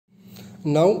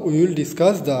Now we will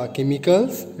discuss the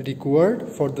chemicals required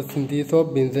for the synthesis of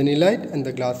benzoylide and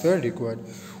the glassware required.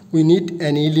 We need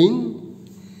aniline,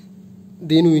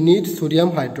 then we need sodium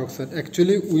hydroxide.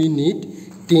 Actually we need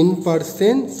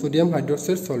 10% sodium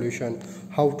hydroxide solution.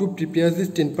 How to prepare this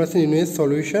 10% NaOH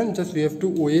solution? Just we have to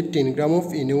weigh 10 gram of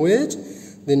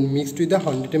NaOH, then mixed with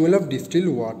 100 ml of distilled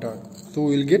water. So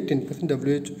we will get 10%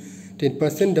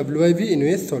 WiV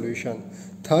NaOH solution.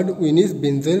 Third, we need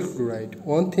benzoyl chloride.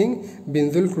 One thing,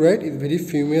 benzoyl chloride is very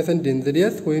fumous and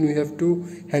dangerous. When we have to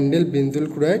handle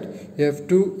benzoyl chloride, you have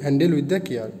to handle with the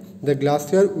care. The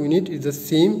glassware we need is the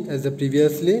same as the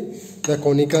previously. The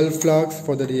conical flask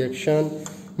for the reaction,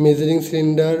 measuring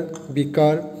cylinder,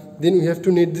 beaker. Then we have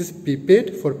to need this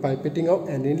pipette for pipetting of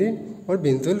aniline or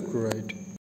benzoyl chloride.